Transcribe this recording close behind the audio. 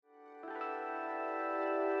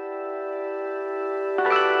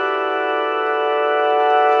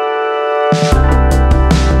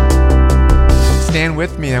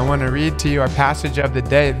with me, I want to read to you our passage of the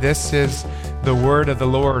day. This is the word of the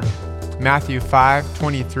Lord, Matthew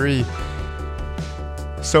 5:23.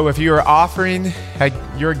 So if you are offering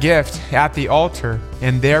your gift at the altar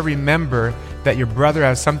and there remember that your brother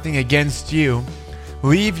has something against you,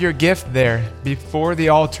 leave your gift there before the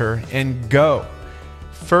altar and go.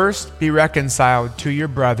 First be reconciled to your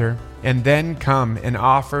brother and then come and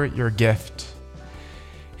offer your gift.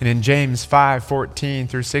 And in James 5:14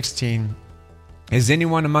 through 16, is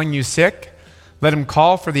anyone among you sick? Let him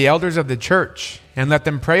call for the elders of the church and let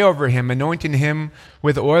them pray over him, anointing him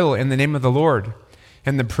with oil in the name of the Lord.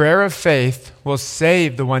 And the prayer of faith will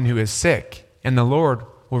save the one who is sick, and the Lord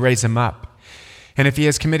will raise him up. And if he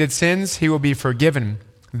has committed sins, he will be forgiven.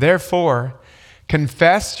 Therefore,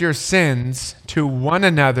 confess your sins to one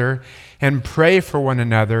another and pray for one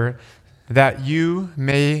another that you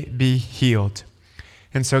may be healed.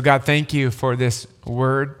 And so, God, thank you for this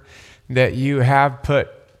word that you have put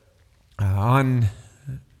on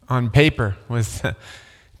paper with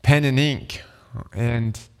pen and ink,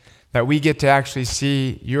 and that we get to actually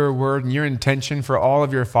see your word and your intention for all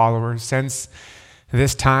of your followers since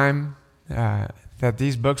this time that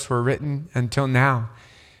these books were written until now.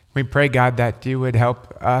 We pray, God, that you would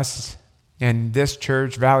help us and this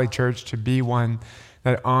church, Valley Church, to be one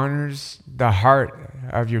that honors the heart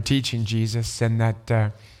of your teaching, Jesus, and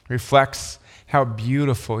that reflects how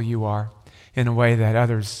beautiful you are in a way that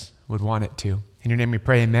others would want it to. In your name we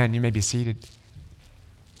pray, amen. You may be seated.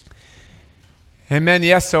 Amen.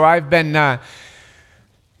 Yes, so I've been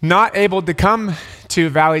not able to come to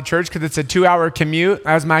Valley Church because it's a 2-hour commute.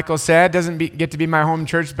 As Michael said, doesn't get to be my home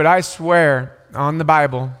church, but I swear on the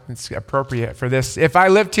Bible, it's appropriate for this. If I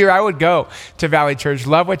lived here, I would go to Valley Church.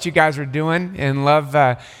 Love what you guys are doing and love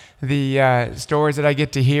the stories that I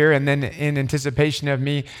get to hear. And then in anticipation of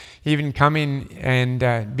me even coming and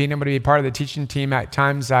being able to be part of the teaching team, at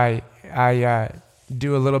times I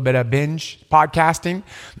do a little bit of binge podcasting.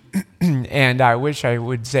 And I wish I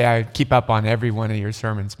would say I keep up on every one of your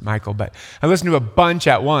sermons, Michael, but I listen to a bunch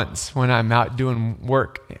at once when I'm out doing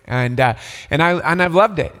work, and I've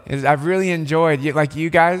loved it. I've really enjoyed. Like, you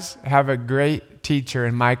guys have a great teacher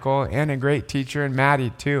in Michael and a great teacher in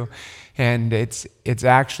Maddie too, and it's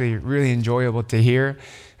actually really enjoyable to hear.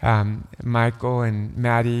 Michael and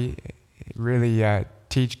Maddie really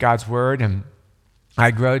teach God's word, and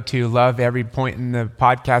I grow to love every point in the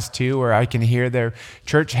podcast too, where I can hear their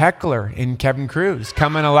church heckler in Kevin Cruz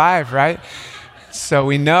coming alive, right? So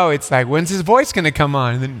we know it's like, when's his voice going to come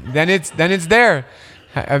on? And then it's there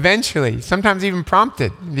eventually, sometimes even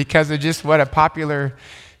prompted because of just what a popular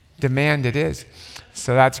demand it is.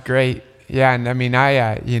 So that's great. Yeah, and I mean, I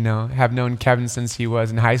have known Kevin since he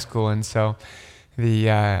was in high school, and so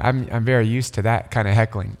I'm very used to that kind of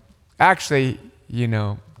heckling. Actually,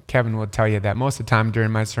 Kevin will tell you that most of the time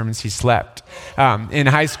during my sermons he slept in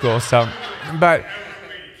high school. So, but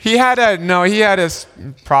he had a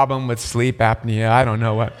problem with sleep apnea. I don't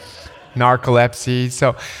know what, narcolepsy.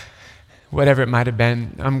 So, whatever it might have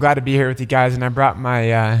been. I'm glad to be here with you guys. And I brought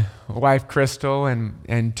my wife Crystal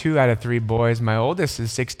and 2 out of 3 boys. My oldest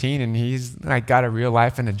is 16 and he's got a real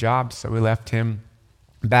life and a job. So we left him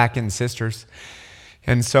back in Sisters.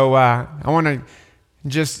 And so I want to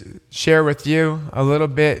just share with you a little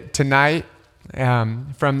bit tonight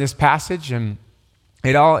from this passage, and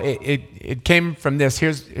it came from this.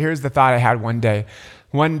 Here's the thought I had one day.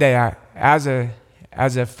 One day, as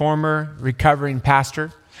a former recovering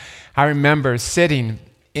pastor, I remember sitting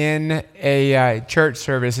in a church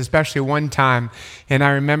service, especially one time, and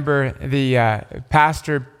I remember the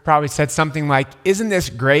pastor probably said something like, "Isn't this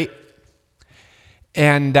great?"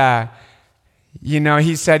 And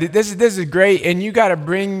he said, this is great, and you got to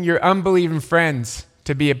bring your unbelieving friends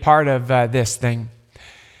to be a part of this thing.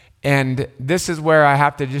 And this is where I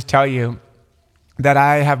have to just tell you that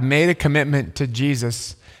I have made a commitment to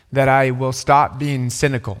Jesus that I will stop being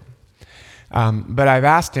cynical. But I've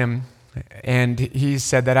asked him, and he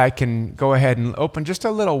said that I can go ahead and open just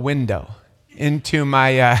a little window into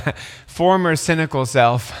my former cynical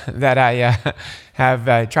self that I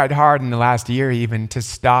have tried hard in the last year even to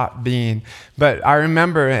stop being. But I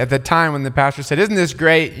remember at the time when the pastor said, "Isn't this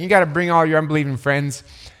great? You got to bring all your unbelieving friends."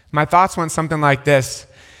 My thoughts went something like this.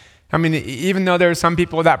 I mean, even though there were some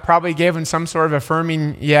people that probably gave him some sort of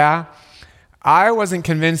affirming, yeah, I wasn't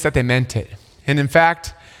convinced that they meant it. And in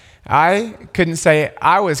fact, I couldn't say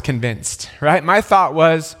I was convinced, right? My thought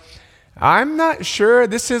was, I'm not sure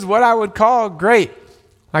this is what I would call great.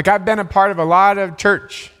 Like, I've been a part of a lot of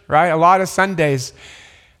church, right? A lot of Sundays.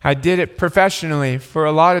 I did it professionally for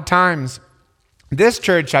a lot of times. This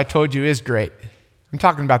church, I told you, is great. I'm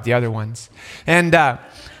talking about the other ones. And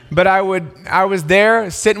But I was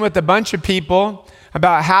there sitting with a bunch of people.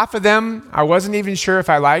 About half of them, I wasn't even sure if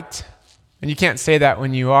I liked. And you can't say that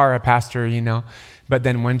when you are a pastor, but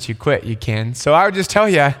then once you quit, you can. So I would just tell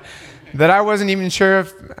you that I wasn't even sure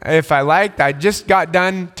if I liked. I just got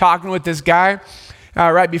done talking with this guy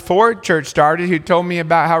right before church started who told me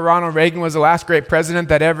about how Ronald Reagan was the last great president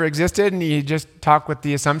that ever existed. And he just talked with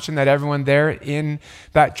the assumption that everyone there in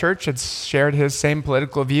that church had shared his same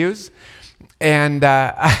political views. And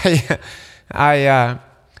I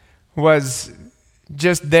was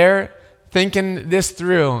just there thinking this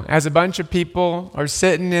through as a bunch of people are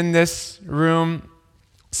sitting in this room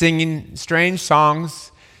singing strange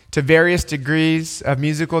songs to various degrees of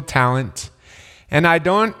musical talent. And I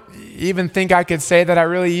don't even think I could say that I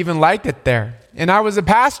really even liked it there. And I was a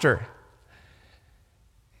pastor.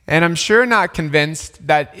 And I'm sure not convinced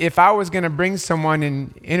that if I was going to bring someone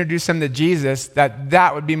and introduce them to Jesus,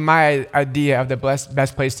 that would be my idea of the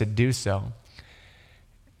best place to do so.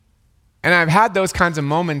 And I've had those kinds of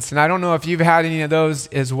moments, and I don't know if you've had any of those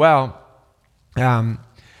as well,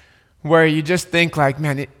 where you just think like,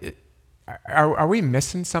 man, are we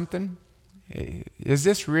missing something? Is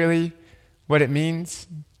this really what it means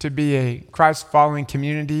to be a Christ-following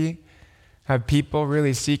community of people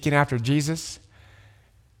really seeking after Jesus?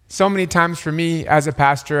 So many times for me as a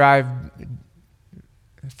pastor, I've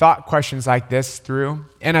thought questions like this through,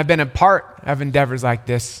 and I've been a part of endeavors like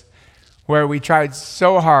this where we tried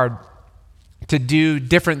so hard to do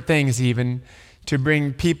different things even to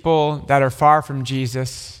bring people that are far from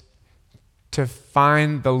Jesus to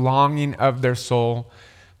find the longing of their soul.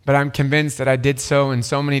 But I'm convinced that I did so in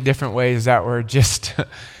so many different ways that were just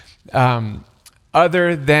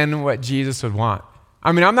other than what Jesus would want.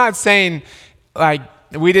 I mean, I'm not saying like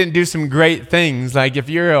we didn't do some great things. Like if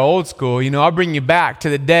you're old school, I'll bring you back to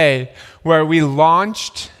the day where we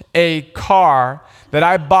launched a car that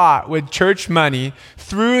I bought with church money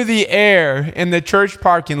through the air in the church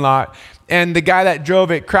parking lot. And the guy that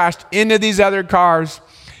drove it crashed into these other cars.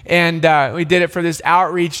 And we did it for this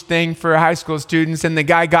outreach thing for high school students. And the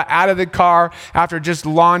guy got out of the car after just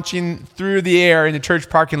launching through the air in the church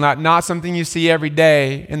parking lot. Not something you see every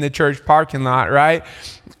day in the church parking lot, right?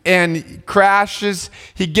 And crashes.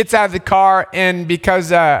 He gets out of the car. And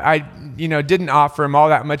because I didn't offer him all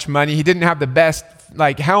that much money, he didn't have the best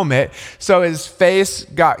helmet. So his face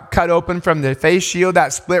got cut open from the face shield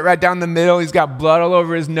that split right down the middle. He's got blood all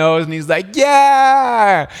over his nose and he's like,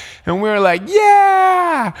 yeah. And we were like,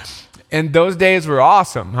 yeah. And those days were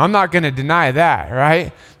awesome. I'm not going to deny that,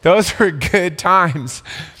 right? Those were good times.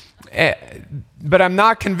 But I'm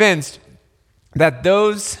not convinced that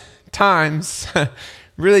those times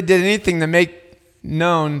really did anything to make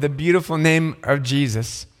known the beautiful name of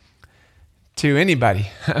Jesus to anybody.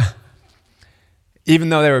 Even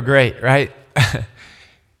though they were great, right?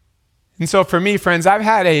 And so for me, friends, I've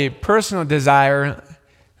had a personal desire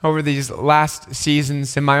over these last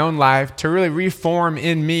seasons in my own life to really reform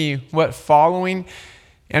in me what following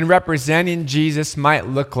and representing Jesus might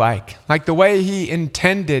look like the way he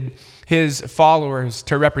intended his followers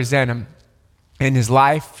to represent him in his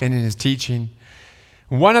life and in his teaching.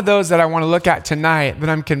 One of those that I want to look at tonight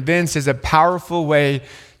that I'm convinced is a powerful way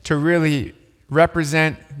to really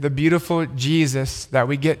represent the beautiful Jesus that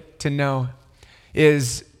we get to know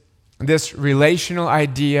is this relational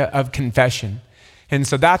idea of confession. And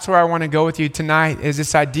so that's where I want to go with you tonight is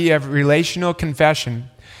this idea of relational confession.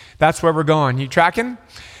 That's where we're going. You tracking?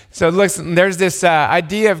 So listen, there's this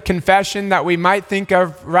idea of confession that we might think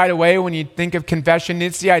of right away when you think of confession.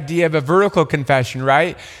 It's the idea of a vertical confession,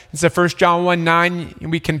 right? It's 1 John 1:9.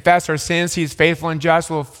 We confess our sins. He's faithful and just,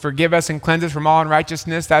 will forgive us and cleanse us from all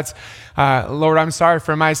unrighteousness. That's, Lord, I'm sorry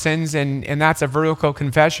for my sins. And that's a vertical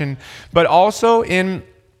confession. But also in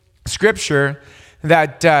Scripture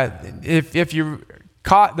that if you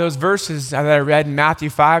caught those verses that I read in Matthew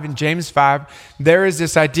 5 and James 5, there is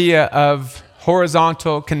this idea of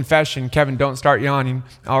horizontal confession. Kevin, don't start yawning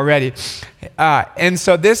already. And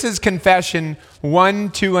so this is confession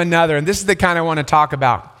one to another. And this is the kind I want to talk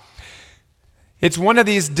about. It's one of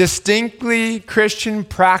these distinctly Christian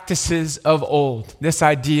practices of old, this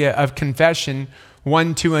idea of confession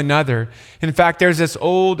one to another. In fact, there's this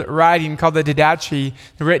old writing called the Didache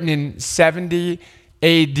written in 70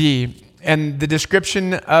 AD. And the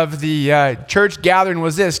description of the church gathering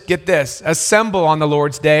was this, get this, assemble on the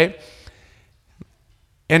Lord's day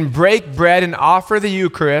and break bread and offer the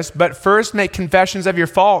Eucharist, but first make confessions of your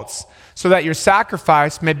faults, so that your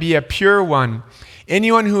sacrifice may be a pure one.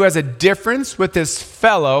 Anyone who has a difference with his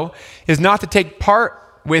fellow is not to take part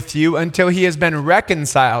with you until he has been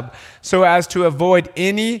reconciled, so as to avoid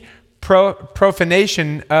any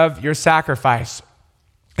profanation of your sacrifice.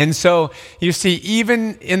 And so you see,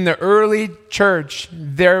 even in the early church,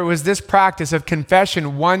 there was this practice of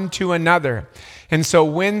confession one to another. And so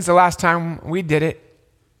when's the last time we did it?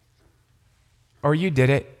 Or you did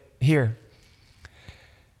it here?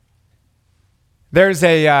 There's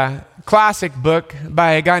a classic book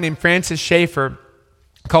by a guy named Francis Schaeffer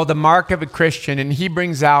called The Mark of a Christian, and he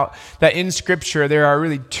brings out that in Scripture there are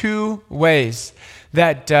really two ways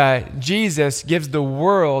that Jesus gives the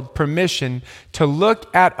world permission to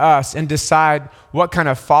look at us and decide what kind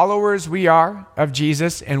of followers we are of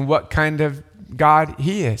Jesus and what kind of God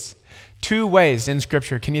he is. Two ways in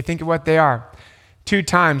Scripture. Can you think of what they are? Two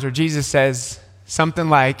times where Jesus says something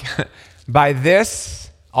like, by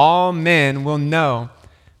this all men will know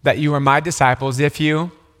that you are my disciples if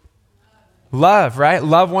you love, right?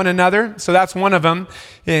 Love one another. So that's one of them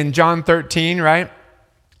in John 13, right?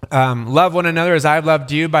 Love one another as I've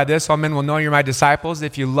loved you. By this all men will know you're my disciples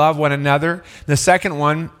if you love one another. The second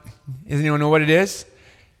one, does anyone know what it is?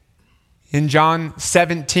 In John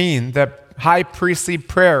 17, the high priestly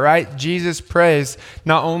prayer, right? Jesus prays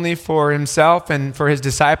not only for himself and for his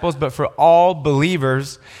disciples, but for all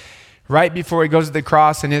believers right before he goes to the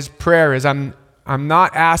cross. And his prayer is, I'm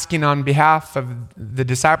not asking on behalf of the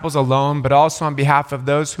disciples alone, but also on behalf of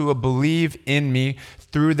those who will believe in me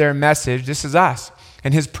through their message. This is us.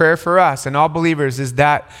 And his prayer for us and all believers is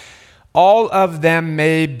that all of them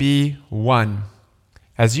may be one.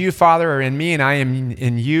 As you, Father, are in me and I am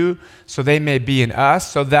in you, so they may be in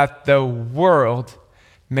us, so that the world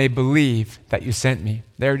may believe that you sent me.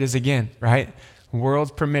 There it is again, right?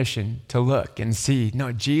 World's permission to look and see.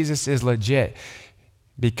 No, Jesus is legit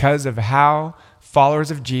because of how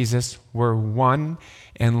followers of Jesus were one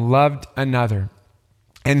and loved another.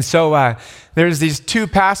 And so there's these two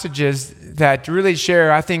passages that really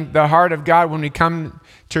share, I think, the heart of God when we come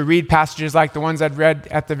to read passages like the ones I'd read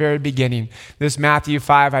at the very beginning. This Matthew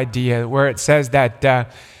 5 idea where it says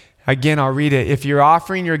that, again, I'll read it. If you're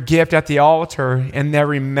offering your gift at the altar and there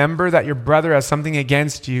remember that your brother has something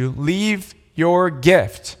against you, leave your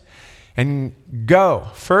gift and go.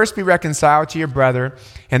 First be reconciled to your brother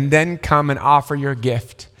and then come and offer your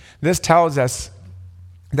gift. This tells us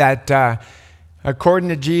that according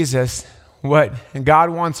to Jesus, what God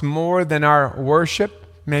wants more than our worship,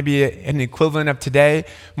 maybe an equivalent of today,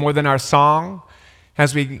 more than our song,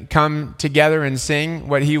 as we come together and sing,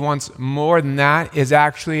 what he wants more than that is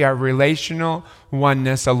actually a relational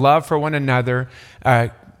oneness, a love for one another,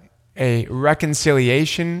 a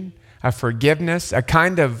reconciliation, a forgiveness, a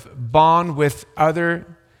kind of bond with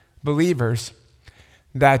other believers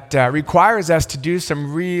that requires us to do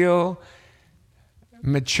some real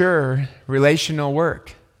mature relational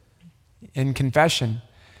work in confession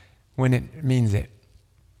when it means it.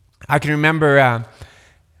 I can remember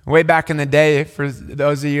way back in the day, for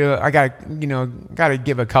those of you, I got to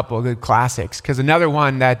give a couple of good classics, because another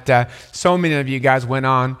one that so many of you guys went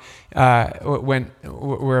on,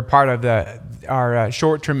 were a part of our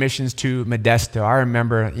short-term missions to Modesto. I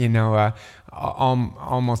remember,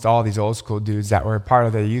 almost all these old school dudes that were part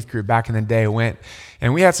of the youth group back in the day went,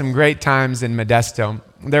 and we had some great times in Modesto.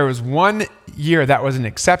 There was one year that was an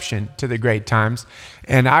exception to the great times,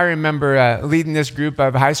 and I remember leading this group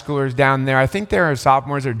of high schoolers down there. I think they were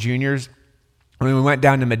sophomores or juniors when we went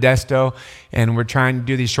down to Modesto, and we're trying to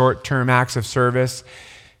do these short-term acts of service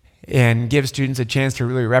and give students a chance to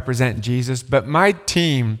really represent Jesus. But my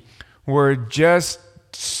team were just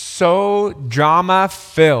so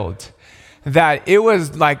drama-filled that it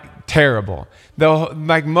was like terrible.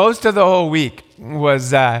 Most of the whole week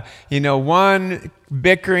was, one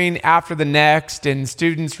bickering after the next, and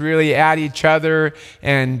students really at each other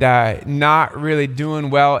and not really doing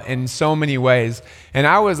well in so many ways. And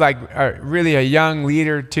I was really a young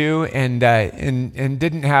leader too, and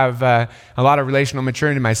didn't have a lot of relational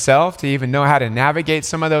maturity myself to even know how to navigate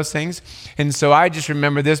some of those things. And so I just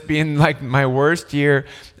remember this being like my worst year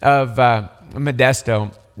of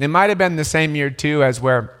Modesto. It might have been the same year too as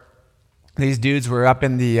where these dudes were up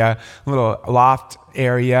in the little loft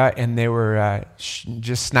area, and they were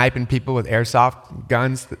just sniping people with airsoft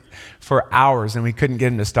guns for hours, and we couldn't get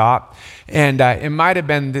them to stop. And it might have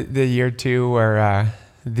been the year too where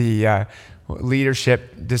the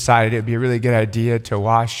leadership decided it would be a really good idea to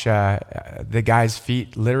wash the guy's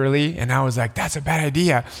feet literally, and I was like, that's a bad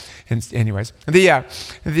idea. And anyways,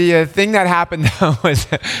 the thing that happened though was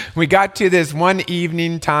we got to this one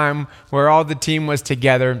evening time where all the team was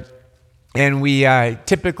together. And we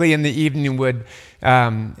typically in the evening would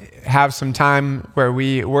have some time where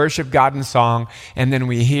we worship God in song, and then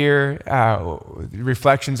we hear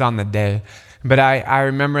reflections on the day. But I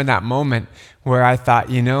remember in that moment where I thought,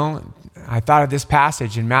 I thought of this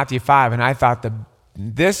passage in Matthew 5, and I thought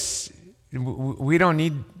we don't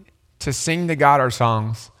need to sing to God our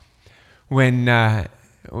songs when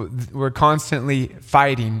we're constantly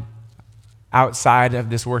fighting outside of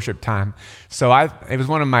this worship time. So it was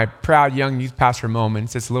one of my proud young youth pastor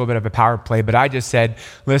moments. It's a little bit of a power play, but I just said,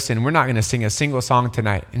 listen, we're not going to sing a single song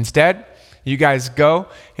tonight. Instead, you guys go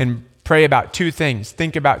and pray about two things.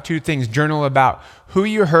 Think about two things. Journal about who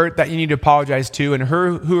you hurt that you need to apologize to, and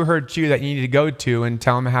who hurt you that you need to go to and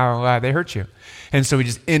tell them how they hurt you. And so we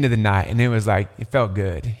just ended the night, and it was like, it felt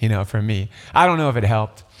good, for me. I don't know if it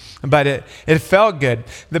helped, but it felt good.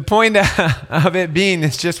 The point of it being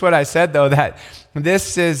is just what I said, though, that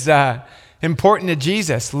this is important to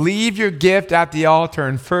Jesus. Leave your gift at the altar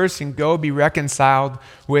and go be reconciled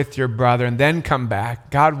with your brother, and then come back.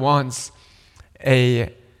 God wants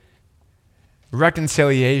a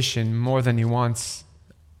reconciliation more than he wants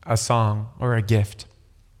a song or a gift.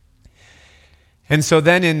 And so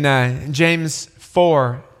then in James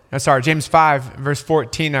 5, verse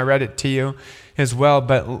 14, I read it to you as well,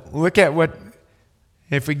 but look at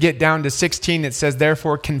if we get down to 16, it says,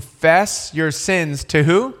 therefore confess your sins to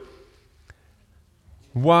who?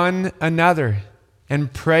 One another,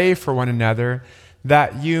 and pray for one another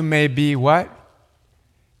that you may be what?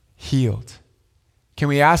 Healed. Can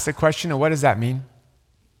we ask the question of what does that mean?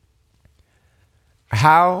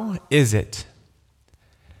 How is it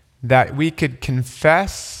that we could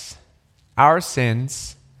confess our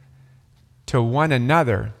sins to one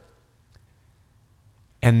another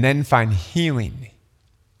and then find healing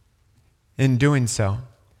in doing so?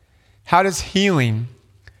 How does healing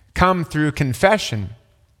come through confession?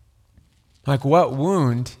 Like, what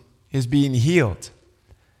wound is being healed?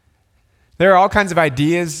 There are all kinds of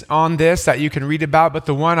ideas on this that you can read about, but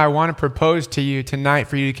the one I want to propose to you tonight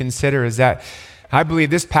for you to consider is that I believe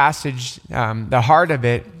this passage, the heart of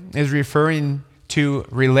it, is referring to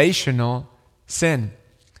relational sin.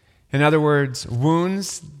 In other words,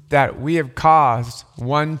 wounds that we have caused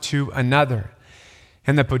one to another.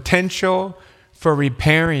 And the potential for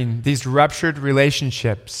repairing these ruptured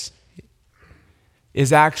relationships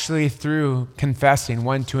is actually through confessing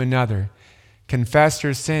one to another. Confess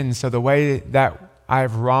your sins, so the way that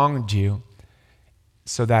I've wronged you,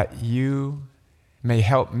 so that you may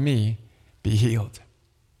help me be healed.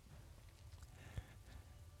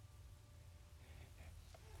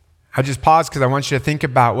 I just pause because I want you to think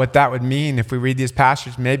about what that would mean if we read these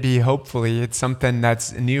passages. Maybe, hopefully, it's something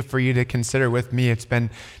that's new for you to consider with me. It's been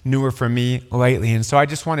newer for me lately. And so I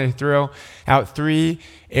just want to throw out 3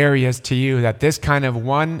 areas to you that this kind of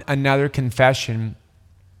one another confession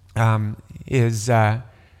is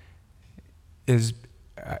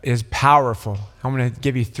powerful. I'm going to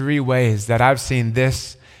give you 3 ways that I've seen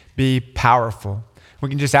this be powerful. We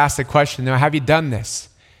can just ask the question, though, have you done this?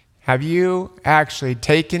 Have you actually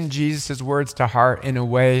taken Jesus' words to heart in a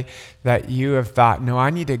way that you have thought, no,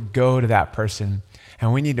 I need to go to that person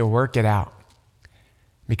and we need to work it out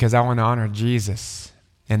because I want to honor Jesus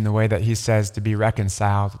in the way that he says to be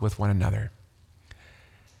reconciled with one another?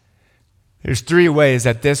 There's 3 ways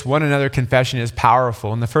that this one another confession is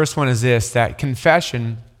powerful. And the first one is this, that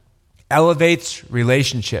confession elevates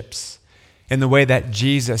relationships in the way that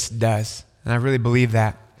Jesus does. And I really believe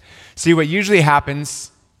that. See, what usually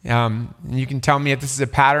happens, and you can tell me if this is a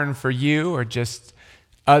pattern for you or just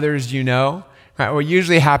others you know, right? What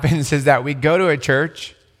usually happens is that we go to a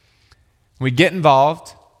church, we get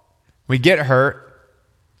involved, we get hurt,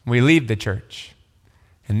 we leave the church,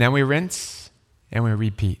 and then we rinse and we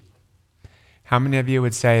repeat. How many of you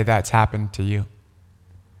would say that's happened to you?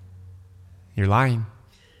 You're lying.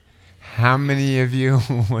 How many of you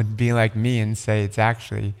would be like me and say it's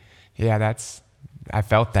actually, I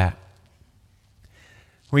felt that.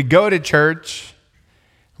 We go to church,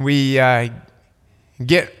 we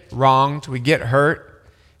get wronged, we get hurt,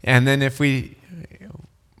 and then if we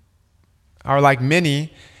are like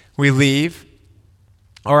many, we leave,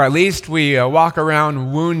 or at least we walk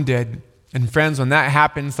around wounded. And friends, when that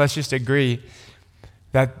happens, let's just agree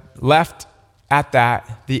that left at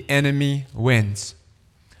that, the enemy wins.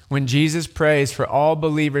 When Jesus prays for all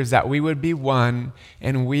believers that we would be one,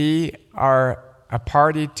 and we are a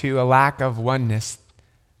party to a lack of oneness,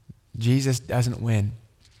 Jesus doesn't win.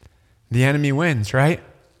 The enemy wins, right?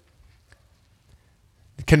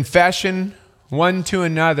 Confession one to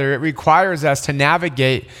another, it requires us to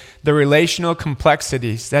navigate the relational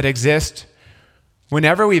complexities that exist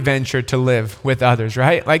whenever we venture to live with others,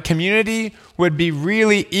 right? Like, community would be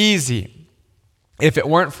really easy if it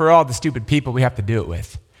weren't for all the stupid people we have to do it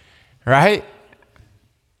with, right?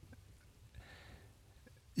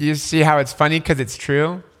 You see how it's funny because it's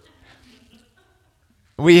true?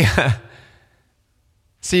 We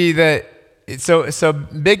see that so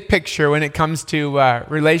big picture when it comes to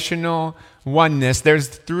relational oneness, there's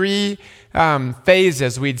three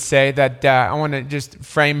phases, we'd say, that I want to just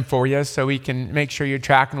frame for you so we can make sure you're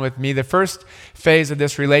tracking with me. The first phase of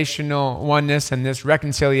this relational oneness and this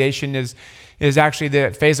reconciliation is actually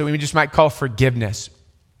the phase that we just might call forgiveness.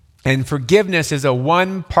 And forgiveness is a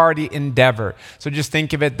one-party endeavor. So just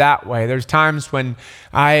think of it that way. There's times when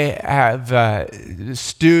I have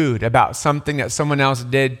stewed about something that someone else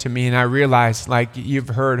did to me, and I realize, like you've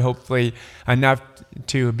heard hopefully enough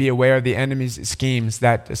to be aware of the enemy's schemes,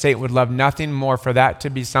 that Satan would love nothing more for that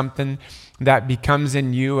to be something that becomes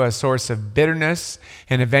in you a source of bitterness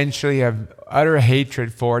and eventually of utter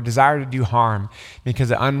hatred for, desire to do harm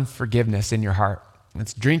because of unforgiveness in your heart.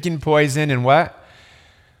 It's drinking poison and what?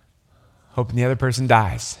 Hoping the other person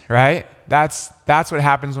dies, right? That's what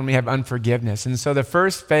happens when we have unforgiveness. And so the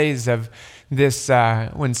first phase of this,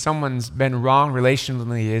 when someone's been wrong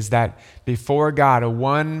relationally, is that before God, a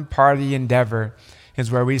one-party endeavor is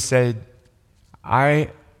where we say,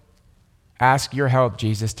 I ask your help,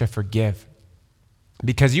 Jesus, to forgive.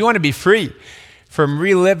 Because you want to be free from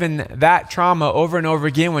reliving that trauma over and over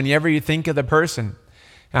again whenever you think of the person.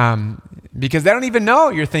 Because they don't even know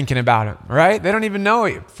you're thinking about it, right? They don't even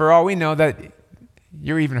know, for all we know, that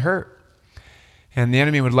you're even hurt. And the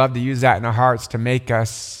enemy would love to use that in our hearts to make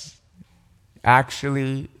us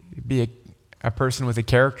actually be a person with a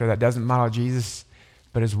character that doesn't model Jesus,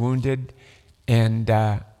 but is wounded and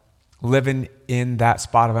living in that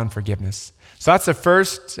spot of unforgiveness. So that's the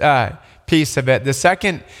first piece of it. The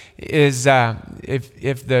second is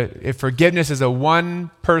if forgiveness is a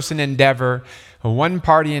one-person endeavor, a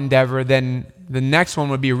one-party endeavor, then the next one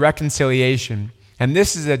would be reconciliation. And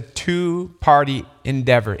this is a two-party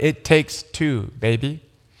endeavor. It takes two, baby.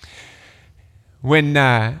 When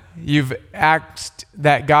you've asked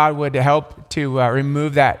that God would help to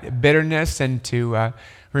remove that bitterness and to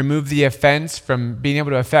remove the offense from being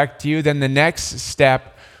able to affect you, then the next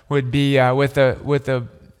step would be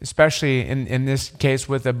especially in this case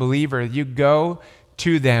with a believer, you go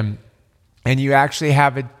to them and you actually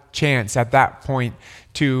have a chance at that point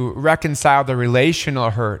to reconcile the relational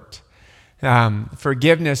hurt.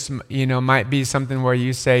 Forgiveness, might be something where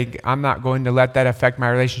you say, I'm not going to let that affect my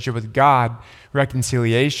relationship with God.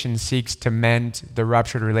 Reconciliation seeks to mend the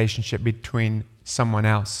ruptured relationship between someone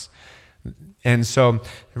else. And so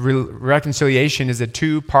reconciliation is a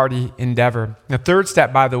two-party endeavor. The third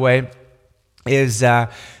step, by the way, is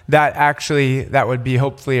that would be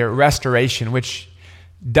hopefully a restoration, which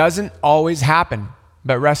doesn't always happen.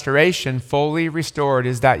 But restoration, fully restored,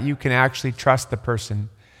 is that you can actually trust the person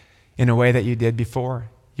in a way that you did before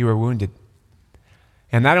you were wounded.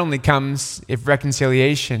 And that only comes if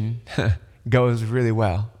reconciliation goes really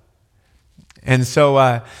well. And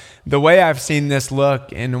so the way I've seen this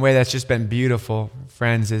look in a way that's just been beautiful,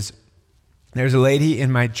 friends, is there's a lady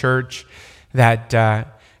in my church that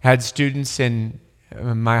had students in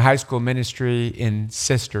my high school ministry in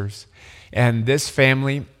Sisters. And this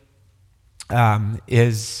family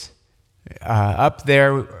is up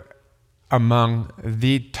there among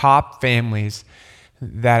the top families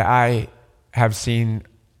that I have seen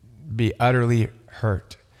be utterly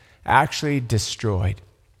hurt, actually destroyed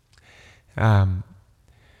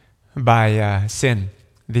by sin.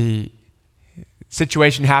 The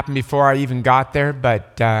situation happened before I even got there,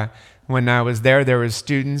 but when I was there was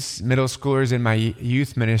students, middle schoolers in my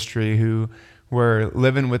youth ministry who were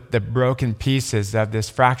living with the broken pieces of this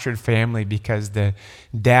fractured family because the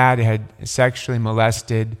dad had sexually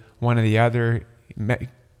molested one of the other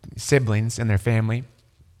siblings in their family.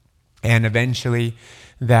 And eventually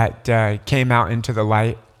that came out into the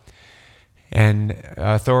light, and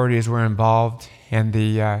authorities were involved, and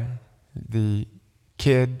the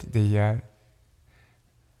kid,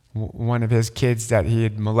 one of his kids that he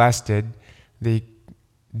had molested, the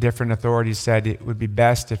different authorities said it would be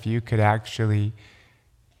best if you could actually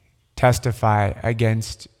testify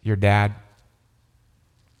against your dad.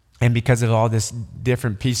 And because of all this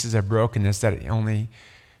different pieces of brokenness that only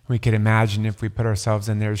we could imagine if we put ourselves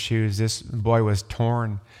in their shoes, this boy was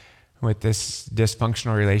torn with this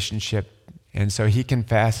dysfunctional relationship. And so he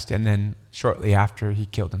confessed, and then shortly after, he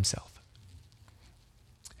killed himself.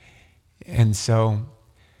 And so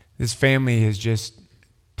this family is just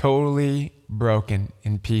totally broken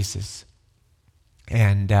in pieces.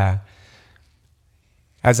 And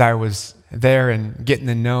as I was there and getting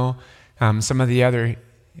to know some of the other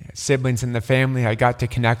siblings in the family, I got to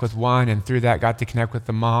connect with one, and through that got to connect with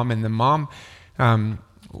the mom. And the mom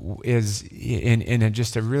is in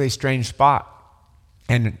just a really strange spot.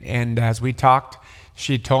 And as we talked,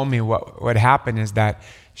 she told me what happened is that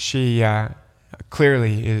she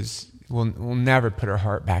clearly is will never put her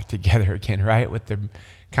heart back together again, right? With the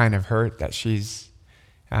kind of hurt that she's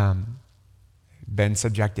been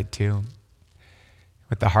subjected to,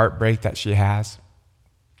 with the heartbreak that she has.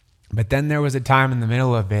 But then there was a time in the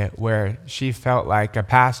middle of it where she felt like a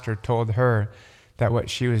pastor told her that what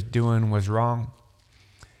she was doing was wrong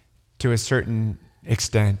to a certain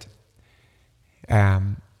extent.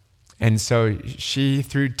 And so she,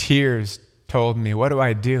 through tears, told me, what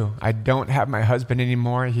do? I don't have my husband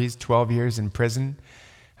anymore. He's 12 years in prison.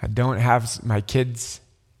 I don't have my kids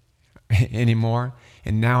anymore.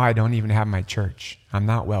 And now I don't even have my church. I'm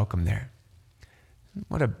not welcome there.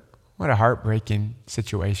 What a heartbreaking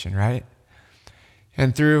situation, right?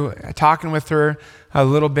 And through talking with her a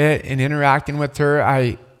little bit and interacting with her,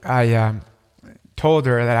 I told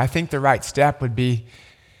her that I think the right step would be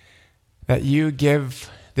that you give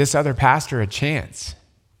this other pastor a chance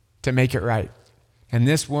to make it right. And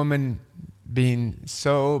this woman, being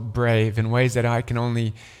so brave in ways that I can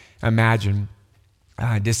only imagine,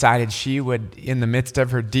 decided she would, in the midst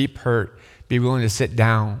of her deep hurt, be willing to sit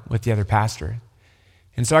down with the other pastor.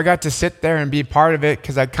 And so I got to sit there and be part of it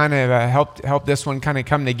because I kind of helped this one kind of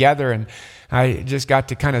come together, and I just got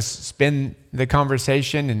to kind of spin the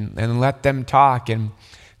conversation and let them talk. And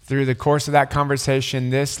through the course of that conversation,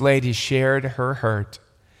 this lady shared her hurt,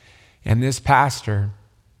 and this pastor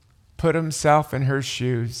put himself in her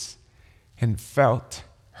shoes and felt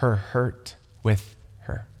her hurt with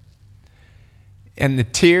her. And the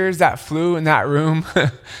tears that flew in that room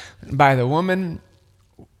by the woman,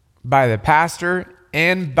 by the pastor,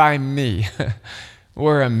 and by me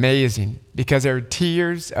were amazing, because they were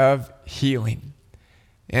tears of healing.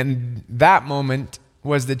 And that moment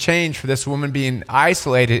was the change for this woman, being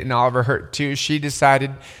isolated in all of her hurt too. She decided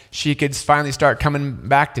she could finally start coming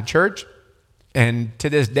back to church. And to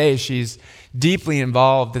this day, she's deeply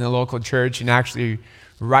involved in the local church and actually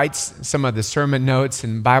writes some of the sermon notes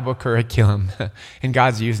and Bible curriculum. And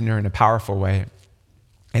God's using her in a powerful way.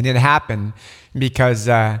 And it happened because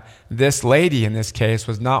this lady in this case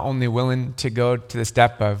was not only willing to go to the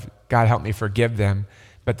step of, God, help me forgive them,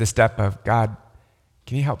 but the step of, God,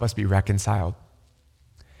 can you help us be reconciled?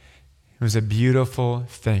 It was a beautiful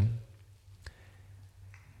thing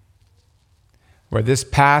where this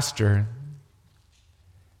pastor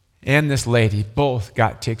and this lady both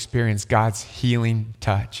got to experience God's healing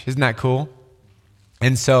touch. Isn't that cool?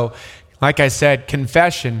 And so, like I said,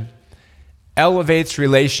 confession elevates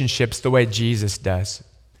relationships the way Jesus does.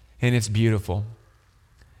 And it's beautiful.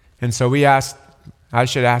 And so I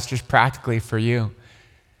should ask just practically for you.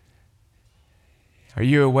 Are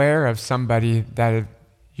you aware of somebody that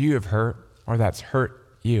you have hurt or that's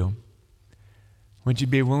hurt you? Would you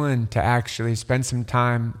be willing to actually spend some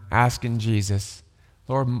time asking Jesus,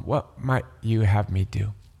 Lord, what might you have me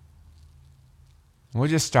do? We'll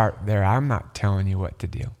just start there. I'm not telling you what to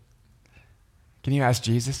do. Can you ask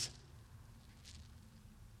Jesus?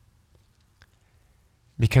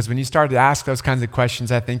 Because when you start to ask those kinds of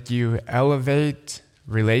questions, I think you elevate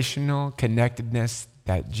relational connectedness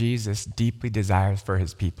that Jesus deeply desires for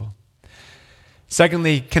his people.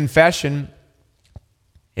 Secondly, confession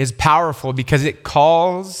is powerful because it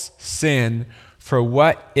calls sin for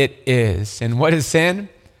what it is. And what is sin?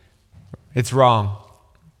 It's wrong.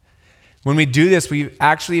 When we do this, we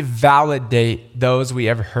actually validate those we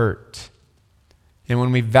have hurt. And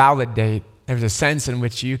when we validate, there's a sense in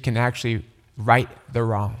which you can actually right the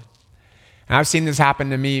wrong. And I've seen this happen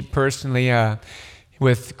to me personally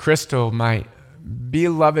with Crystal, my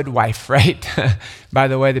beloved wife, right? By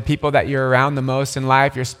the way, the people that you're around the most in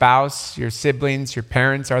life, your spouse, your siblings, your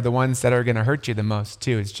parents, are the ones that are going to hurt you the most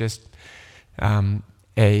too. It's just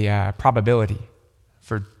a probability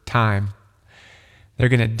for time. They're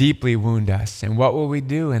going to deeply wound us. And what will we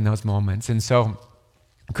do in those moments? And so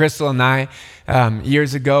Crystal and I,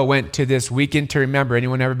 years ago, went to this Weekend to Remember.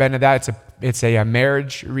 Anyone ever been to that? It's a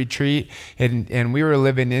marriage retreat. And we were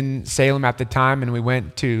living in Salem at the time, and we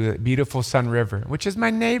went to beautiful Sun River, which is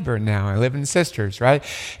my neighbor now. I live in Sisters, right?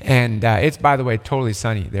 And it's, by the way, totally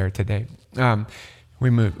sunny there today.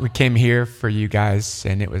 We came here for you guys,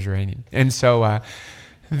 and it was raining. And so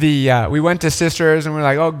we went to Sisters, and we're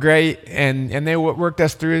like, oh, great. And they worked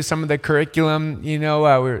us through some of the curriculum. We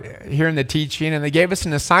were hearing the teaching, and they gave us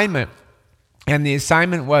an assignment. And the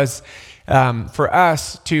assignment was for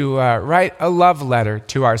us to write a love letter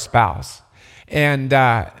to our spouse. And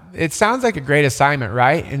it sounds like a great assignment,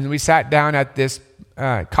 right? And we sat down at this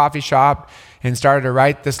coffee shop and started to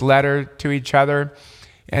write this letter to each other.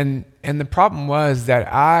 And the problem was that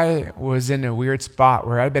I was in a weird spot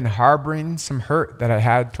where I'd been harboring some hurt that I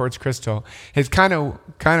had towards Crystal. It's kind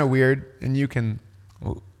of weird, and you can,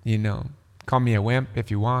 Call me a wimp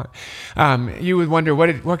if you want. You would wonder,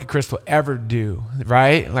 what could Crystal ever do,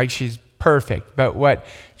 right? Like, she's perfect. But what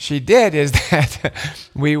she did is that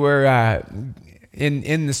we were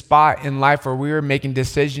in the spot in life where we were making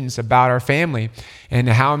decisions about our family and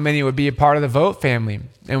how many would be a part of the Vogt family.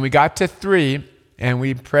 And we got to 3, and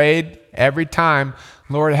we prayed every time,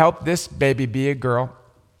 Lord, help this baby be a girl.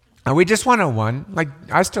 And we just wanted one. Like,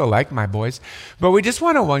 I still like my boys, but we just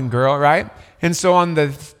wanted one girl, right? And so on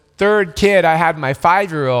the 3rd kid, I had my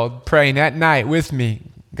 5-year-old praying at night with me,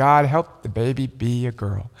 God, help the baby be a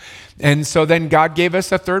girl. And so then God gave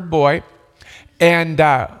us a 3rd boy, and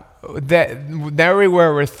there we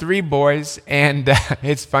were with 3 boys, and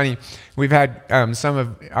it's funny. We've had some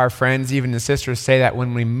of our friends, even the sisters, say that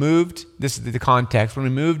when we moved, this is the context, when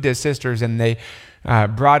we moved to sisters and they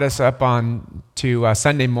brought us up on to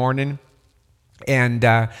Sunday morning, and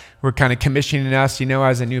were kind of commissioning us,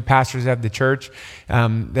 as the new pastors of the church.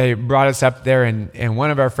 They brought us up there, and one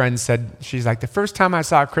of our friends said, she's like, the first time I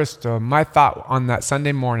saw Crystal, my thought on that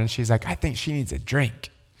Sunday morning, she's like, I think she needs a drink.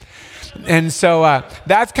 And so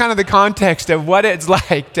that's kind of the context of what it's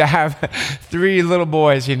like to have 3 little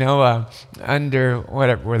boys, under,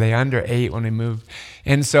 whatever, were they under 8 when we moved?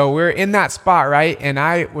 And so we're in that spot, right? And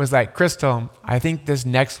I was like, Crystal, I think this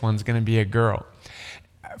next one's going to be a girl.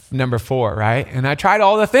 Number 4, right? And I tried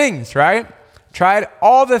all the things, right? Tried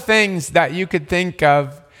all the things that you could think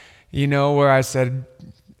of, where I said,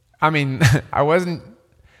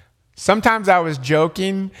 sometimes I was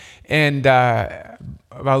joking and a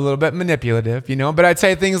little bit manipulative, but I'd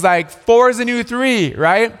say things like 4 is the new 3,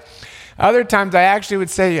 right? Other times I actually would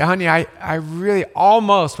say, honey, I really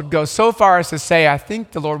almost would go so far as to say, I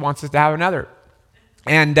think the Lord wants us to have another.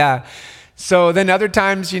 And so then other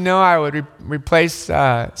times, I would replace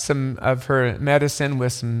some of her medicine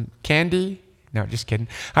with some candy. No, just kidding.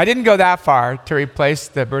 I didn't go that far to replace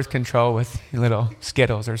the birth control with little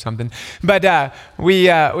Skittles or something. But we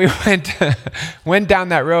went down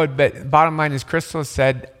that road. But bottom line is, Crystal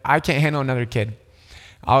said, I can't handle another kid.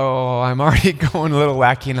 I'm already going a little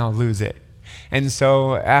wacky and I'll lose it. And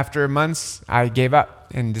so after months, I gave up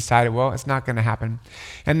and decided, well, it's not going to happen.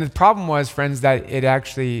 And the problem was, friends, that it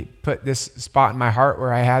actually put this spot in my heart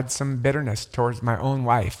where I had some bitterness towards my own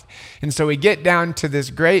wife. And so we get down to this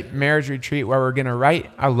great marriage retreat where we're going to write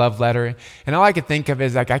a love letter. And all I could think of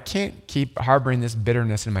is, like, I can't keep harboring this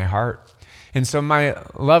bitterness in my heart. And so my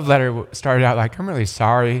love letter started out like, I'm really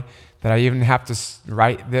sorry that I even have to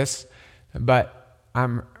write this, but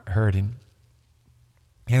I'm hurting.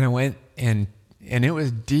 And I went and it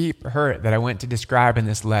was deep hurt that I went to describe in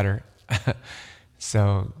this letter.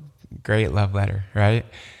 So, great love letter, right?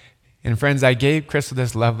 And friends, I gave Crystal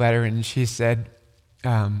this love letter, and she said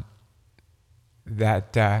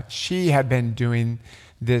that she had been doing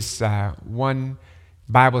this one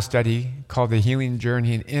Bible study called The Healing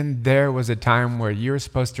Journey, and in there was a time where you were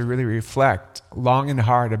supposed to really reflect long and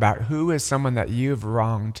hard about who is someone that you've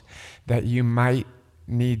wronged that you might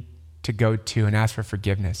need to go to and ask for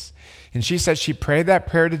forgiveness. And she said she prayed that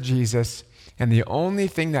prayer to Jesus, and the only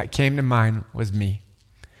thing that came to mind was me.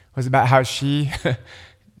 It was about how she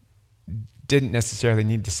didn't necessarily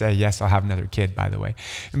need to say, yes, I'll have another kid, by the way.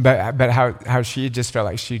 But how she just felt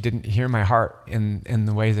like she didn't hear my heart in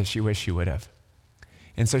the ways that she wished she would have.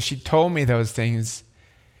 And so she told me those things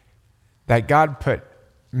that God put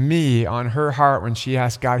me on her heart when she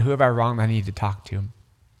asked God, who have I wronged I need to talk to?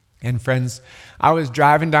 And friends, I was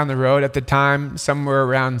driving down the road at the time, somewhere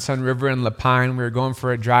around Sun River and Lapine. We were going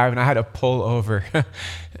for a drive, and I had to pull over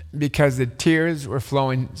because the tears were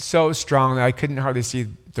flowing so strong that I couldn't hardly see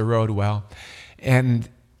the road well. And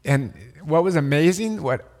what was amazing,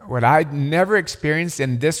 what I'd never experienced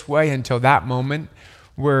in this way until that moment,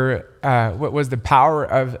 what was the power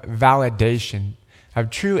of validation,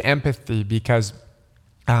 of true empathy, because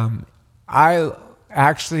I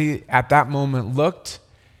actually at that moment looked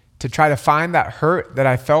to try to find that hurt that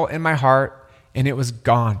I felt in my heart, and it was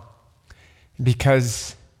gone.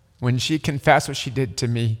 Because when she confessed what she did to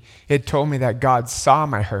me, it told me that God saw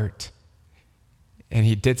my hurt, and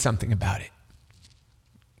he did something about it.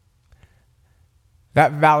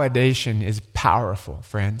 That validation is powerful,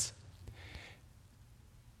 friends.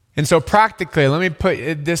 And so practically, let me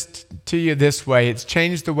put this to you this way. It's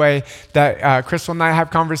changed the way that Crystal and I have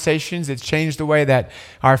conversations. It's changed the way that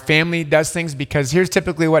our family does things, because here's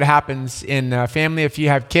typically what happens in a family. If you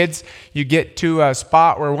have kids, you get to a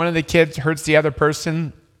spot where one of the kids hurts the other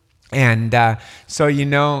person. And so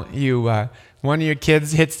one of your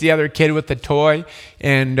kids hits the other kid with a toy.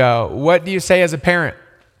 And what do you say as a parent?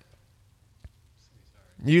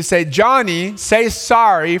 You say, Johnny, say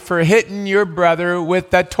sorry for hitting your brother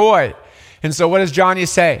with that toy. And so what does Johnny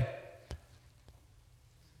say?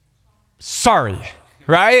 sorry,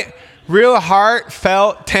 right? Real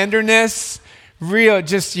heartfelt tenderness, real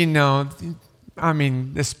just,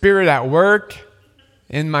 the spirit at work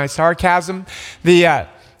in my sarcasm.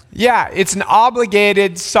 It's an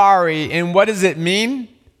obligated sorry. And what does it mean?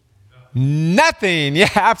 Nothing. Yeah,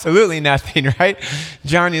 absolutely nothing, right?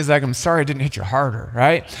 Johnny is like, I'm sorry I didn't hit you harder,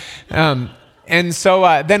 right? And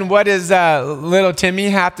so then what does little Timmy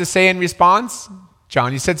have to say in response?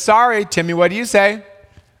 Johnny said, sorry. Timmy, what do you say?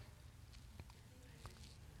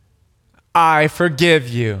 I forgive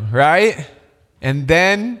you, right? And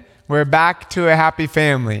then we're back to a happy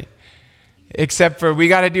family. Except for we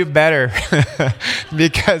got to do better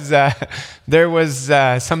because there was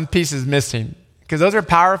some pieces missing. Because those are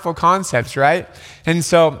powerful concepts, right? And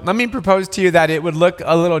so let me propose to you that it would look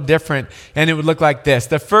a little different, and it would look like this.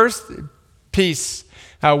 The first piece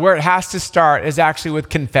where it has to start is actually with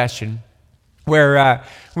confession, where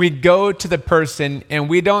we go to the person and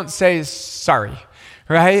we don't say sorry,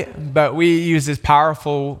 right? But we use this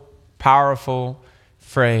powerful, powerful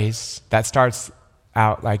phrase that starts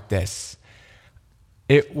out like this.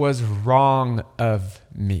 It was wrong of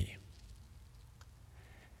me.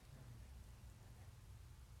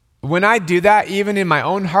 When I do that, even in my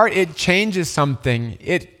own heart, it changes something.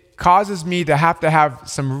 It causes me to have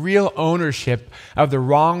some real ownership of the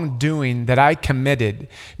wrongdoing that I committed,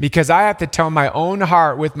 because I have to tell my own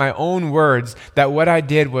heart with my own words that what I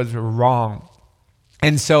did was wrong.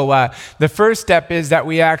 And so the first step is that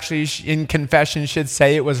we actually, in confession, should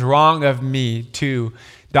say it was wrong of me to ...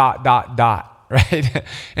 Right?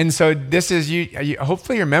 And so this is, you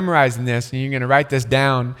hopefully you're memorizing this and you're going to write this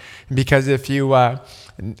down, because if you,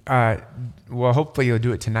 hopefully you'll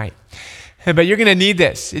do it tonight. But you're going to need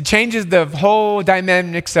this. It changes the whole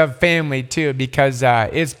dynamics of family too, because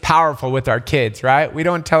it's powerful with our kids, right? We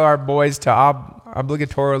don't tell our boys to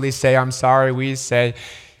obligatorily say, I'm sorry. We say,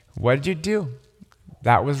 what did you do?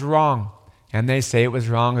 That was wrong. And they say, it was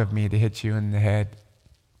wrong of me to hit you in the head.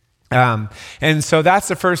 And so that's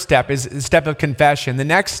the first step, is the step of confession. The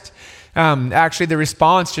next, actually the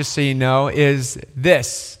response, just so you know, is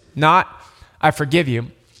this. Not, I forgive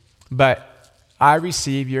you, but I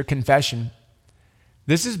receive your confession.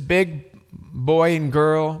 This is big boy and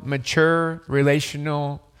girl, mature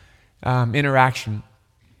relational interaction.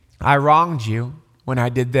 I wronged you when I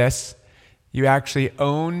did this. You actually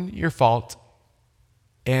own your fault.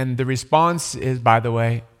 And the response is, by the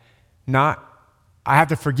way, not, I have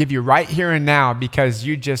to forgive you right here and now because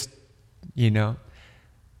you just,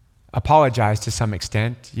 apologized to some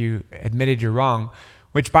extent. You admitted you're wrong.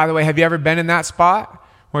 Which, by the way, have you ever been in that spot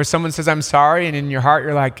where someone says, I'm sorry, and in your heart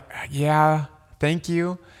you're like, yeah, thank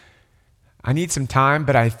you. I need some time,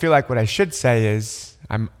 but I feel like what I should say is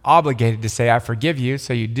I'm obligated to say I forgive you,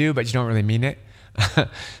 so you do, but you don't really mean it.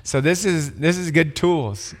 So this is good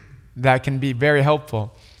tools that can be very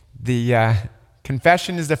helpful. The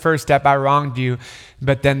confession is the first step. I wronged you,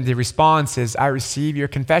 but then the response is, I receive your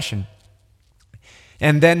confession.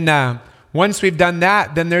 And then once we've done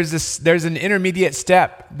that, then there's an intermediate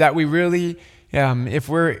step that we really, if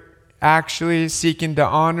we're actually seeking to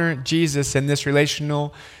honor Jesus in this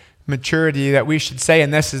relational maturity, that we should say,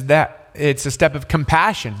 and this is that, it's a step of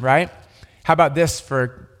compassion, right? How about this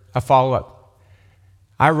for a follow-up?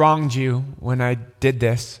 I wronged you when I did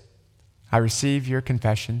this. I receive your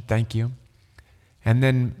confession. Thank you. And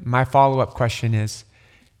then my follow-up question is,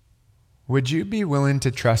 would you be willing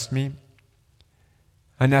to trust me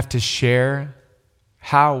enough to share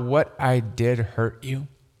how what I did hurt you,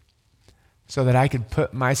 so that I could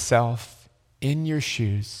put myself in your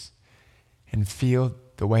shoes and feel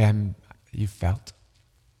the way you felt?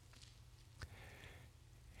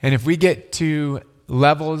 And if we get to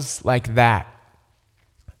levels like that,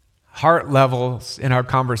 heart levels in our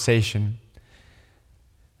conversation,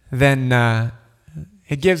 then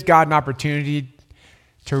it gives God an opportunity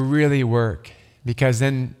to really work, because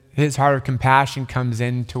then his heart of compassion comes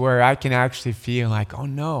in to where I can actually feel like, oh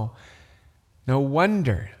no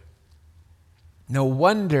wonder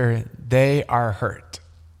they are hurt.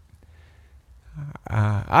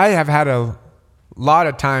 I have had a lot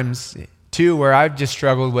of times too where I've just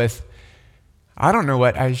struggled with, I don't know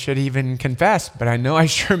what I should even confess, but I know I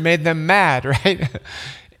sure made them mad, right?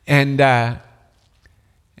 And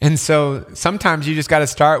so sometimes you just got to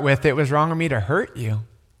start with, it was wrong of me to hurt you.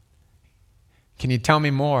 Can you tell me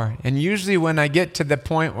more? And usually when I get to the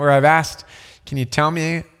point where I've asked, can you tell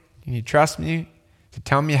me, can you trust me to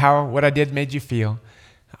tell me how what I did made you feel?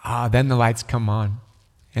 Then the lights come on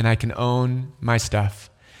and I can own my stuff.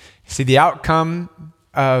 See, the outcome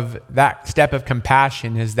of that step of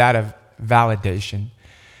compassion is that of validation.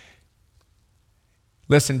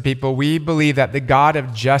 Listen, people, we believe that the God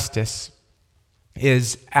of justice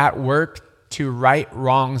is at work to right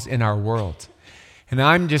wrongs in our world. And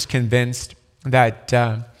I'm just convinced that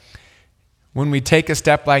when we take a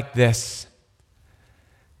step like this,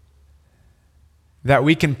 that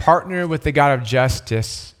we can partner with the God of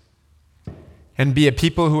justice and be a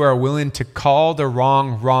people who are willing to call the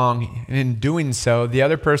wrong wrong. And in doing so, the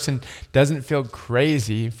other person doesn't feel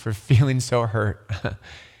crazy for feeling so hurt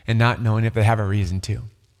and not knowing if they have a reason to.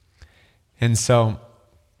 And so,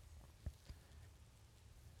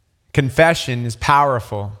 confession is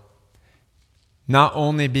powerful, not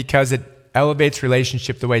only because it elevates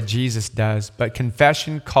relationship the way Jesus does, but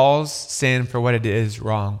confession calls sin for what it is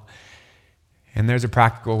wrong. And there's a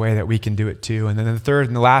practical way that we can do it too. And then the third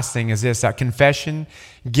and the last thing is this, that confession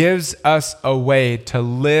gives us a way to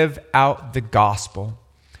live out the gospel.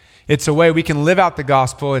 It's a way we can live out the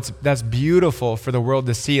gospel. That's beautiful for the world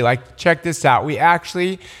to see. Like, check this out. We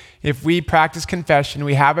actually, if we practice confession,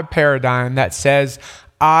 we have a paradigm that says,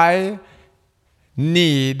 I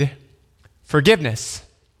need forgiveness.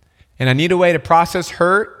 And I need a way to process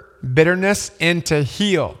hurt, bitterness, and to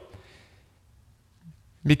heal.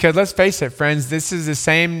 Because let's face it, friends, this is the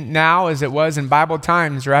same now as it was in Bible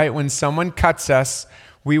times, right? When someone cuts us,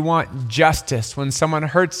 we want justice. When someone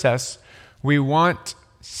hurts us, we want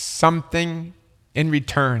something in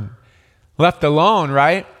return. Left alone,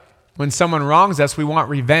 right? When someone wrongs us, we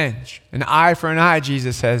want revenge. An eye for an eye,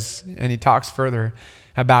 Jesus says, and he talks further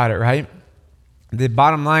about it, right? The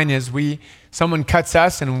bottom line is someone cuts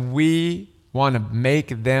us and we want to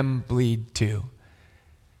make them bleed too.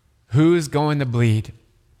 Who's going to bleed?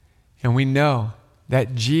 And we know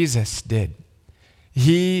that Jesus did.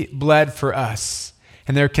 He bled for us.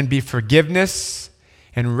 And there can be forgiveness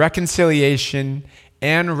and reconciliation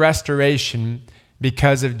and restoration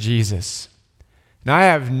because of Jesus. Now, I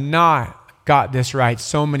have not got this right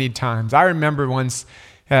so many times. I remember once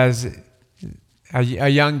as a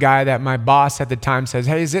young guy that my boss at the time says,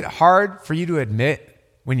 hey, is it hard for you to admit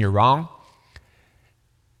when you're wrong?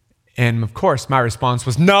 And of course, my response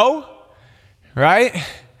was no, right?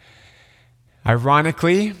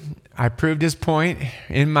 Ironically, I proved his point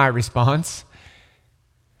in my response.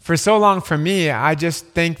 For so long for me, I just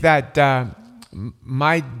think that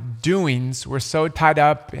my doings were so tied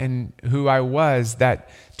up in who I was that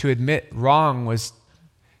to admit wrong was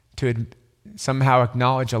to somehow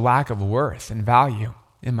acknowledge a lack of worth and value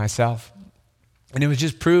in myself. And it was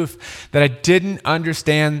just proof that I didn't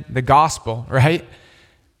understand the gospel, right?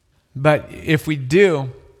 But if we do,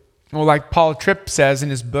 well, like Paul Tripp says in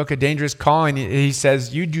his book, A Dangerous Calling, he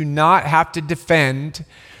says, you do not have to defend,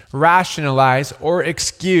 rationalize, or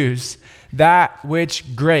excuse that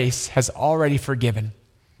which grace has already forgiven.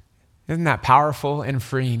 Isn't that powerful and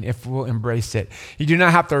freeing if we'll embrace it? You do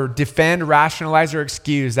not have to defend, rationalize, or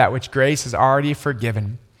excuse that which grace has already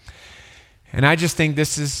forgiven. And I just think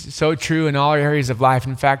this is so true in all areas of life.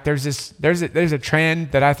 In fact, there's a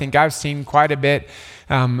trend that I think I've seen quite a bit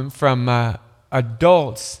from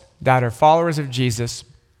adults that are followers of Jesus,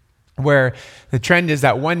 where the trend is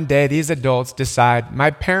that one day these adults decide,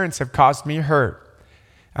 my parents have caused me hurt.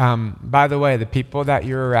 By the way, the people that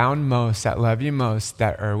you're around most, that love you most,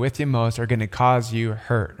 that are with you most, are going to cause you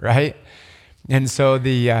hurt, right? And so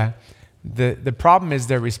the problem is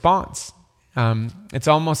their response. It's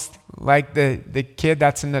almost like the kid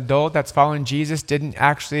that's an adult that's following Jesus didn't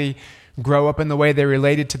actually grow up in the way they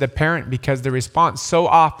related to the parent, because the response so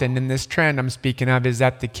often in this trend I'm speaking of is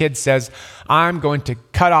that the kid says, I'm going to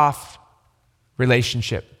cut off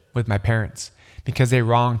relationship with my parents because they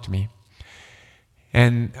wronged me.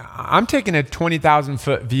 And I'm taking a 20,000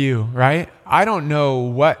 foot view, right? I don't know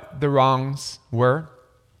what the wrongs were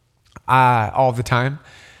all the time.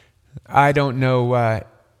 I don't know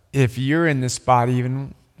if you're in this spot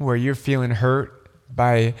even where you're feeling hurt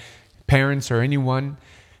by parents or anyone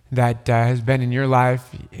that has been in your life.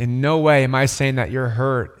 In no way am I saying that your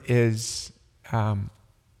hurt is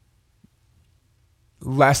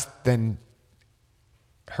less than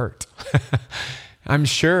hurt. I'm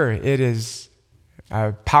sure it is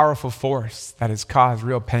a powerful force that has caused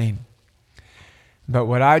real pain. But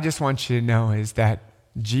what I just want you to know is that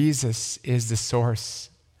Jesus is the source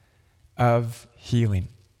of healing.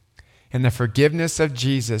 And the forgiveness of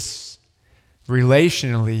Jesus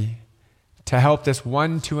relationally to help this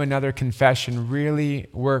one to another confession really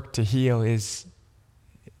work to heal is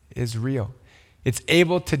real. It's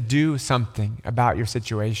able to do something about your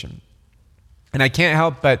situation. And I can't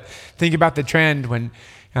help but think about the trend when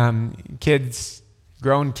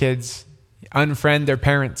grown kids, unfriend their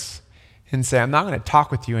parents and say, I'm not going to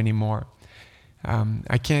talk with you anymore.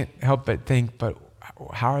 I can't help but think, but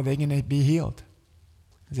how are they going to be healed?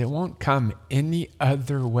 It won't come any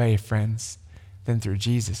other way, friends, than through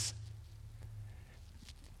Jesus.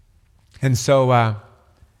 And so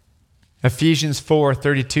Ephesians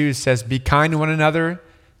 4:32 says, "Be kind to one another,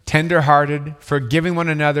 tender-hearted, forgiving one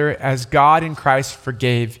another as God in Christ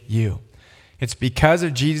forgave you." It's because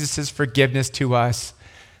of Jesus' forgiveness to us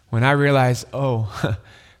when I realize, oh,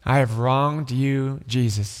 I have wronged you,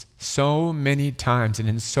 Jesus, so many times and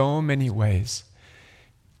in so many ways.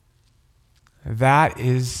 That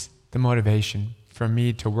is the motivation for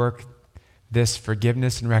me to work this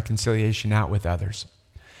forgiveness and reconciliation out with others.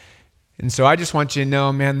 And so I just want you to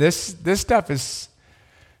know, man, this stuff is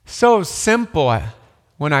so simple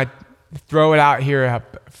when I throw it out here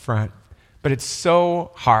up front, but it's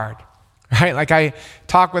so hard, right? Like I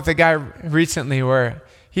talked with a guy recently where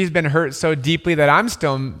he's been hurt so deeply that I'm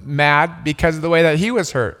still mad because of the way that he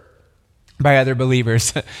was hurt by other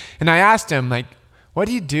believers. And I asked him, like, what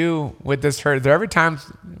do you do with this hurt? Are there ever times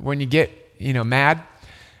when you get, mad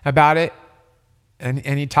about it? And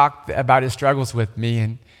he talked about his struggles with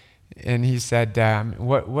me, and he said,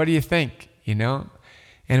 what do you think,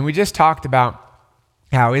 And we just talked about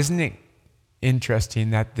how, isn't it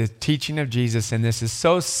interesting that the teaching of Jesus in this is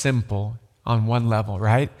so simple on one level,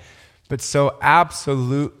 right? But so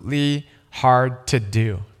absolutely hard to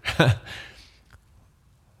do.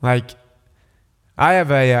 Like, I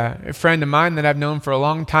have a friend of mine that I've known for a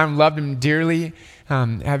long time, loved him dearly,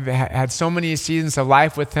 have had so many seasons of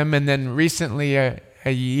life with him, and then recently, a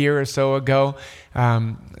year or so ago,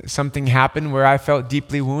 something happened where I felt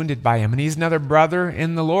deeply wounded by him. And he's another brother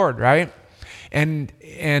in the Lord, right? And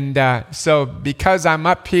so because I'm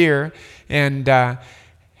up here and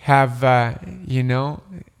have,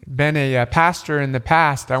 been a pastor in the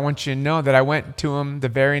past, I want you to know that I went to him the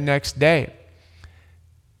very next day.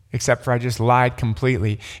 Except for I just lied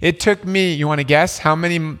completely. It took me, you want to guess how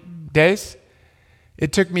many days?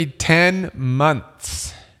 It took me 10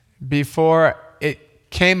 months before it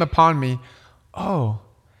came upon me, oh,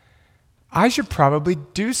 I should probably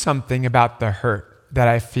do something about the hurt that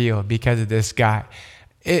I feel because of this guy.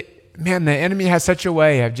 Man, the enemy has such a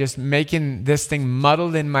way of just making this thing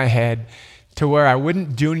muddled in my head to where I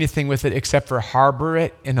wouldn't do anything with it except for harbor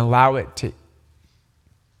it and allow it to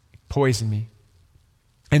poison me.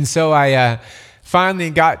 And so I finally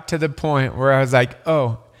got to the point where I was like,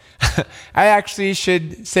 oh, I actually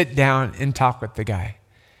should sit down and talk with the guy.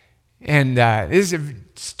 And this is a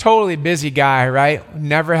totally busy guy, right?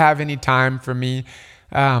 Never have any time for me.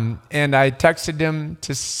 And I texted him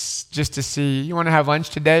just to see, you want to have lunch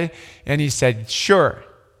today? And he said, sure.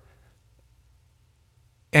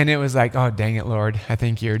 And it was like, oh, dang it, Lord. I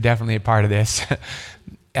think you're definitely a part of this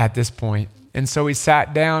at this point. And so we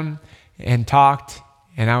sat down and talked,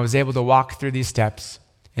 and I was able to walk through these steps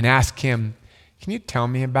and ask him, can you tell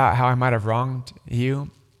me about how I might have wronged you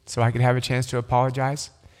so I could have a chance to apologize?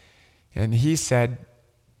 And he said,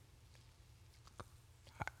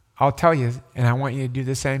 I'll tell you, and I want you to do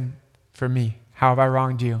the same for me. How have I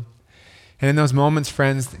wronged you? And in those moments,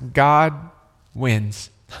 friends, God wins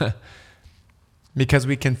because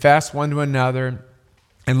we confess one to another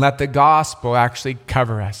and let the gospel actually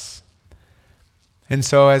cover us. And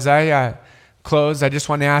so as I close, I just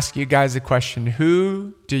want to ask you guys a question.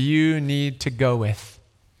 Who do you need to go with?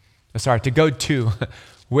 To go to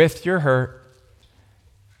with your hurt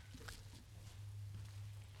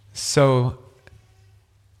so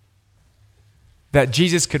that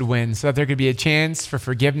Jesus could win, so that there could be a chance for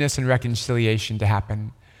forgiveness and reconciliation to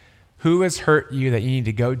happen? Who has hurt you that you need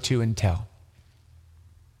to go to and tell?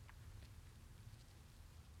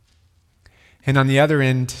 And on the other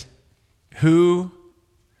end, who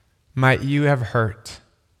might you have hurt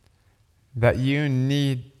that you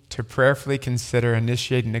need to prayerfully consider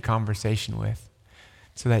initiating a conversation with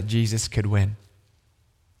so that Jesus could win?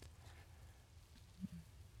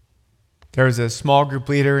 There was a small group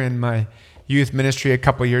leader in my youth ministry a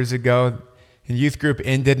couple years ago, and youth group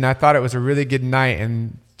ended, and I thought it was a really good night,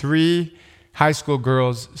 and 3 high school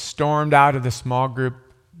girls stormed out of the small group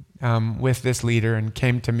with this leader and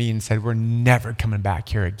came to me and said, we're never coming back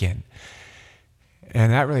here again.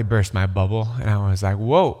 And that really burst my bubble, and I was like,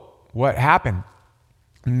 whoa, what happened?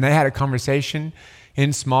 And they had a conversation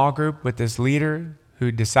in small group with this leader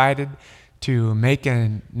who decided to make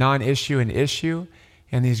a non-issue an issue,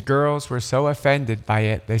 and these girls were so offended by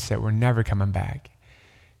it, they said, we're never coming back.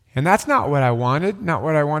 And that's not what I wanted, not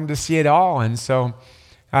what I wanted to see at all. And so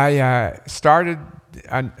I started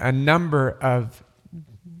a number of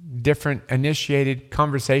different initiated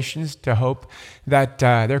conversations to hope that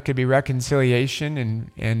there could be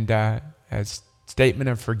reconciliation and as statement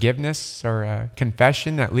of forgiveness or a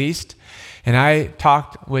confession at least. And I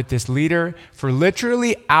talked with this leader for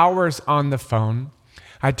literally hours on the phone.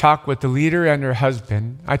 I talked with the leader and her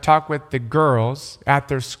husband. I talked with the girls at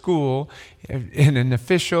their school in an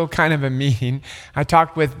official kind of a meeting. I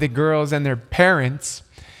talked with the girls and their parents.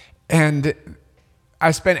 And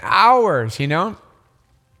I spent hours,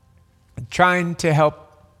 trying to help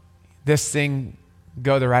this thing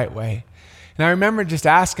go the right way. And I remember just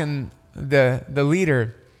asking the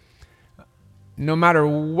leader, no matter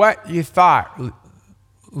what you thought,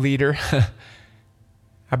 leader,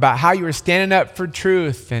 about how you were standing up for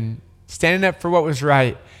truth and standing up for what was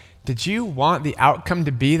right, did you want the outcome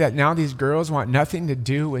to be that now these girls want nothing to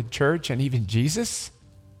do with church and even Jesus?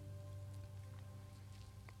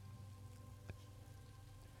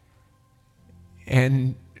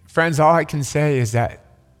 And friends, all I can say is that,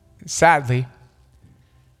 sadly,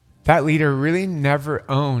 that leader really never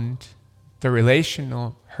owned the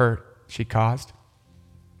relational hurt she caused.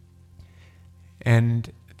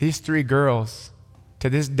 And these 3 girls, to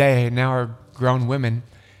this day, now are grown women,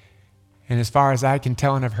 and as far as I can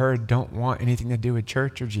tell and have heard, don't want anything to do with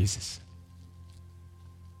church or Jesus.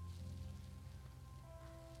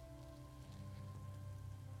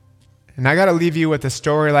 And I got to leave you with a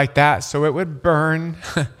story like that so it would burn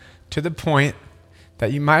to the point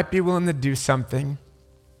that you might be willing to do something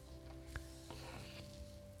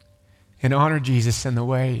and honor Jesus in the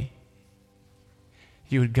way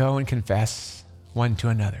you would go and confess one to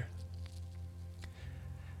another.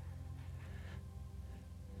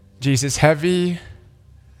 Jesus, heavy,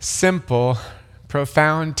 simple,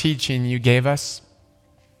 profound teaching you gave us.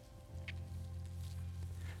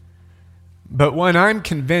 But one I'm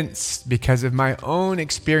convinced because of my own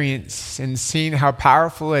experience and seeing how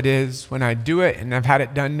powerful it is when I do it, and I've had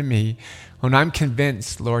it done to me, when I'm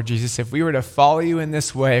convinced, Lord Jesus, if we were to follow you in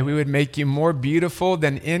this way, we would make you more beautiful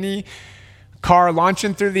than any car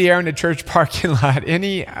launching through the air in a church parking lot,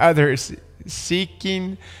 any others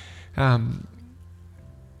seeking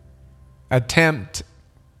attempt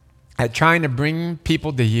at trying to bring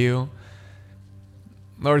people to you.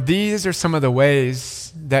 Lord, these are some of the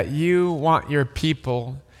ways that you want your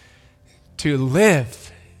people to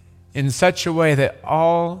live in such a way that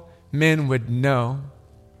all men would know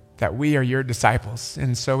that we are your disciples.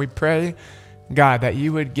 And so we pray, God, that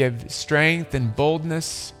you would give strength and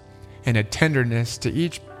boldness and a tenderness to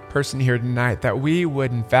each person here tonight, that we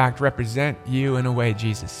would in fact represent you in a way,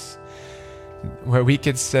 Jesus, where we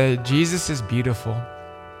could say, Jesus is beautiful,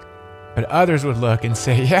 but others would look and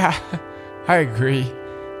say, yeah, I agree.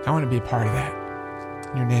 I want to be a part of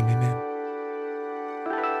that. In your name, amen.